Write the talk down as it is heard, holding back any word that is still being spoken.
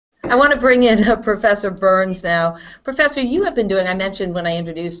I want to bring in Professor Berns now. Professor, you have been doing, I mentioned when I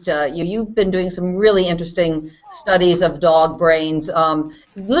introduced you, you've been doing some really interesting studies of dog brains,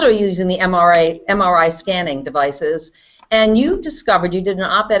 literally using the MRI scanning devices. And you discovered, you did an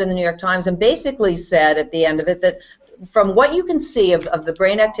op-ed in the New York Times and basically said at the end of it that from what you can see of the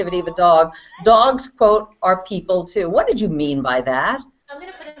brain activity of a dog, dogs, quote, are people too. What did you mean by that?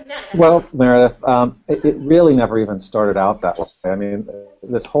 Well, Meredith, it really never even started out that way. I mean,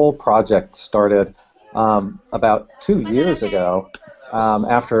 this whole project started about 2 years ago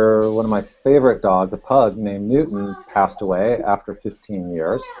after one of my favorite dogs, a pug named Newton, passed away after 15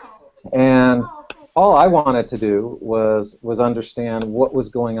 years. And all I wanted to do was understand what was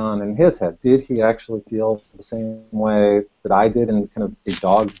going on in his head. Did he actually feel the same way that I did in kind of the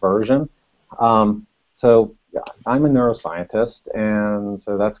dog version? So yeah, I'm a neuroscientist, and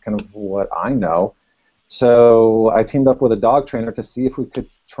so that's kind of what I know. So I teamed up with a dog trainer to see if we could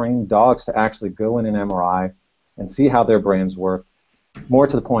train dogs to actually go in an MRI and see how their brains work. More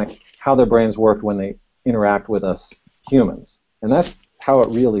to the point, how their brains work when they interact with us humans. And that's how it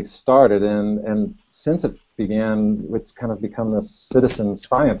really started, and since it began, it's kind of become this citizen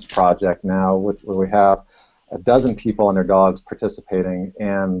science project now, where we have a dozen people and their dogs participating,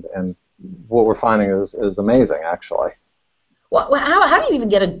 and what we're finding is amazing, actually. Well, how do you even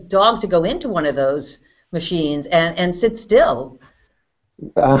get a dog to go into one of those machines and sit still?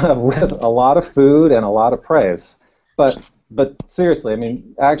 With a lot of food and a lot of praise. But seriously, I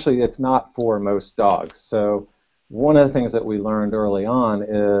mean, actually, it's not for most dogs. So one of the things that we learned early on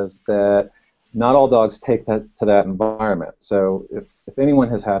is that not all dogs take to that environment. So if anyone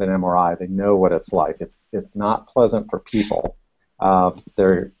has had an MRI, they know what it's like. It's not pleasant for people.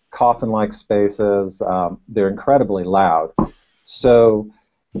 They're coffin-like spaces. They're incredibly loud. So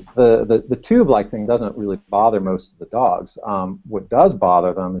the tube-like thing doesn't really bother most of the dogs. What does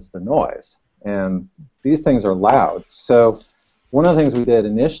bother them is the noise. And these things are loud. So one of the things we did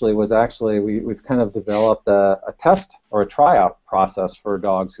initially was actually we've kind of developed a test or a tryout process for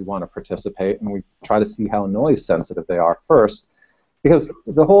dogs who want to participate, and we try to see how noise sensitive they are first, because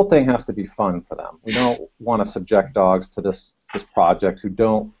the whole thing has to be fun for them. We don't want to subject dogs to this project who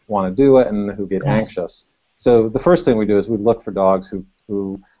don't want to do it and who get anxious. So the first thing we do is we look for dogs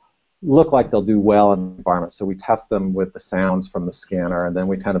who look like they'll do well in the environment. So we test them with the sounds from the scanner, and then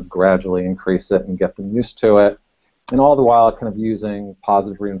we kind of gradually increase it and get them used to it. And all the while kind of using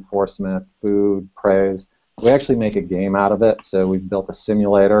positive reinforcement, food, praise. We actually make a game out of it. So we've built a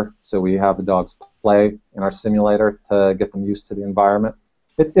simulator. So we have the dogs play in our simulator to get them used to the environment.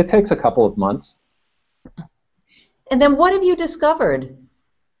 It takes a couple of months. And then what have you discovered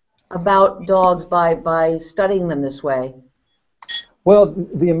about dogs by studying them this way? Well,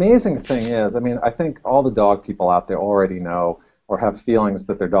 the amazing thing is, I mean, I think all the dog people out there already know or have feelings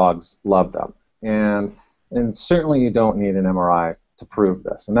that their dogs love them. And certainly you don't need an MRI to prove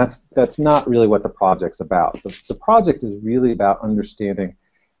this. And that's not really what the project's about. The project is really about understanding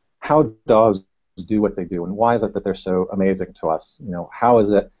how dogs do what they do, and why is it that they're so amazing to us? You know, how is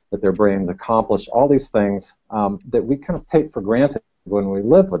it that their brains accomplish all these things that we kind of take for granted when we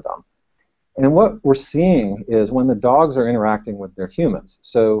live with them? And what we're seeing is when the dogs are interacting with their humans.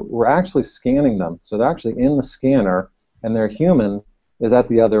 So we're actually scanning them. So they're actually in the scanner, and their human is at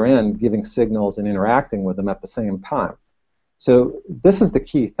the other end giving signals and interacting with them at the same time. So this is the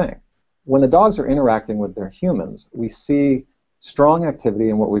key thing. When the dogs are interacting with their humans, we see strong activity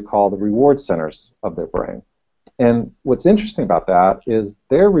in what we call the reward centers of their brain. And what's interesting about that is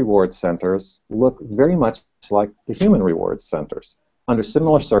their reward centers look very much like the human reward centers. Under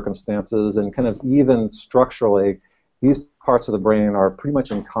similar circumstances and kind of even structurally, these parts of the brain are pretty much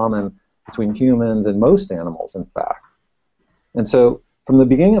in common between humans and most animals, in fact. And so from the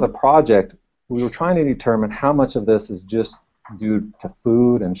beginning of the project, we were trying to determine how much of this is just due to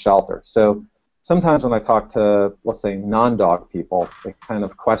food and shelter. So sometimes when I talk to, let's say, non-dog people, they kind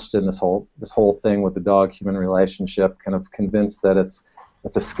of question this whole thing with the dog-human relationship, kind of convinced that it's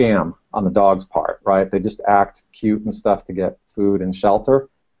a scam on the dog's part, right? They just act cute and stuff to get food and shelter.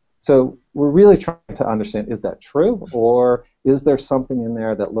 So we're really trying to understand, is that true? Or is there something in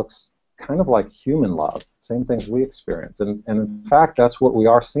there that looks kind of like human love, same things we experience? And in fact, that's what we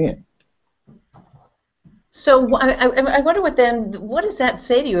are seeing. So I wonder what does that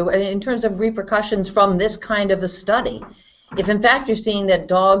say to you in terms of repercussions from this kind of a study? If in fact you're seeing that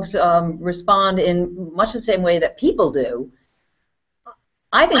dogs respond in much the same way that people do,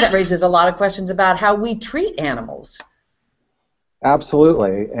 I think that raises a lot of questions about how we treat animals.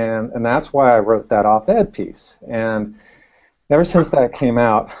 Absolutely, and that's why I wrote that op-ed piece. And ever since that came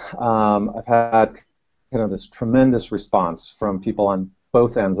out, I've had this tremendous response from people on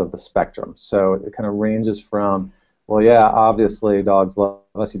both ends of the spectrum. So it kind of ranges from, well, yeah, obviously dogs love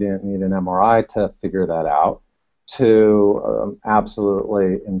us, you didn't need an MRI to figure that out, to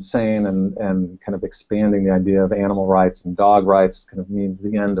absolutely insane and kind of expanding the idea of animal rights and dog rights kind of means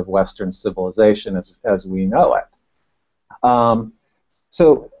the end of Western civilization as we know it.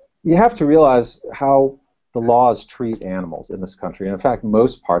 So you have to realize how the laws treat animals in this country. And in fact,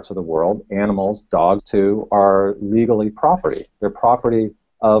 most parts of the world, animals, dogs too, are legally property. They're property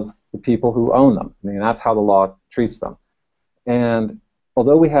of the people who own them. I mean, that's how the law treats them. And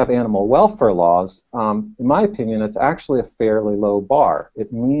although we have animal welfare laws, in my opinion, it's actually a fairly low bar.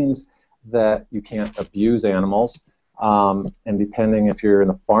 It means that you can't abuse animals, and depending if you're in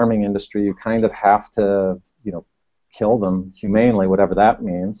the farming industry, you kind of have to, kill them humanely, whatever that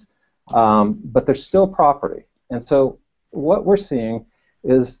means. But they're still property. And so what we're seeing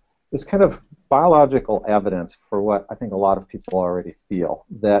is kind of biological evidence for what I think a lot of people already feel,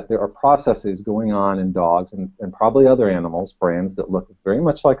 that there are processes going on in dogs and probably other animals' brains that look very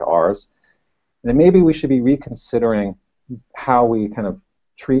much like ours. And maybe we should be reconsidering how we kind of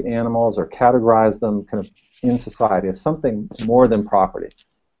treat animals or categorize them kind of in society as something more than property.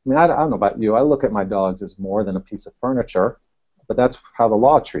 I mean, I don't know about you. I look at my dogs as more than a piece of furniture, but that's how the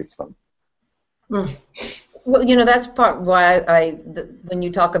law treats them. Mm. Well, that's part why when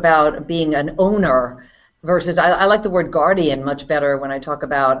you talk about being an owner versus, I like the word guardian much better when I talk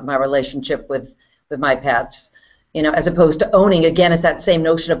about my relationship with my pets, as opposed to owning. Again, it's that same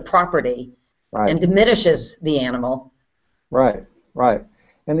notion of property, right, and diminishes the animal. Right, right.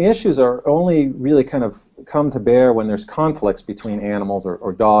 And the issues are only really kind of come to bear when there's conflicts between animals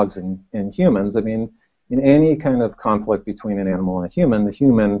or dogs and humans. I mean, in any kind of conflict between an animal and a human, the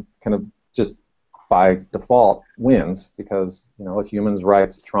human kind of just by default wins because a human's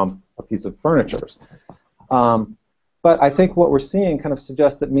rights trump a piece of furniture. But I think what we're seeing kind of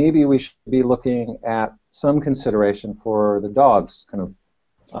suggests that maybe we should be looking at some consideration for the dogs, kind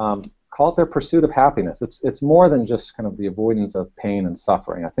of call it their pursuit of happiness. It's more than just kind of the avoidance of pain and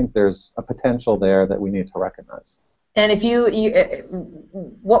suffering. I think there's a potential there that we need to recognize. And if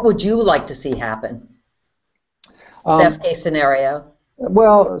what would you like to see happen? Best case scenario.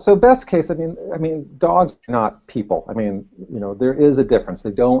 Well, so best case, I mean, dogs are not people. I mean, there is a difference.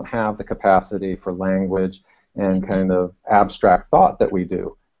 They don't have the capacity for language and kind of abstract thought that we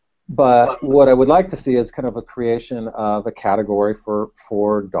do. But what I would like to see is kind of a creation of a category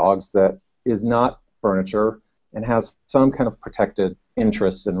for dogs that is not furniture and has some kind of protected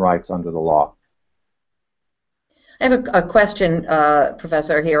interests and rights under the law. I have a question,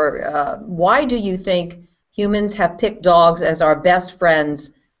 Professor, here. Why do you think humans have picked dogs as our best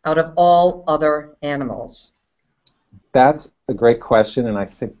friends out of all other animals? That's a great question, and I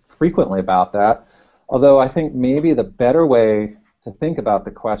think frequently about that. Although I think maybe the better way to think about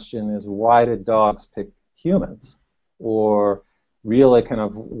the question is, why did dogs pick humans? Or really kind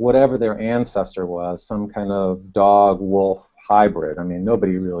of whatever their ancestor was, some kind of dog-wolf hybrid. I mean,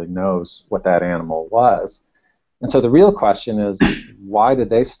 nobody really knows what that animal was. And so the real question is, why did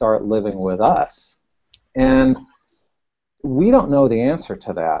they start living with us? And we don't know the answer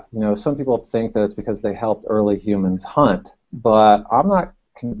to that. Some people think that it's because they helped early humans hunt, but I'm not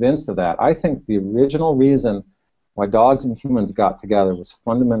convinced of that. I think the original reason why dogs and humans got together was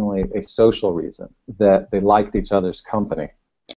fundamentally a social reason, that they liked each other's company.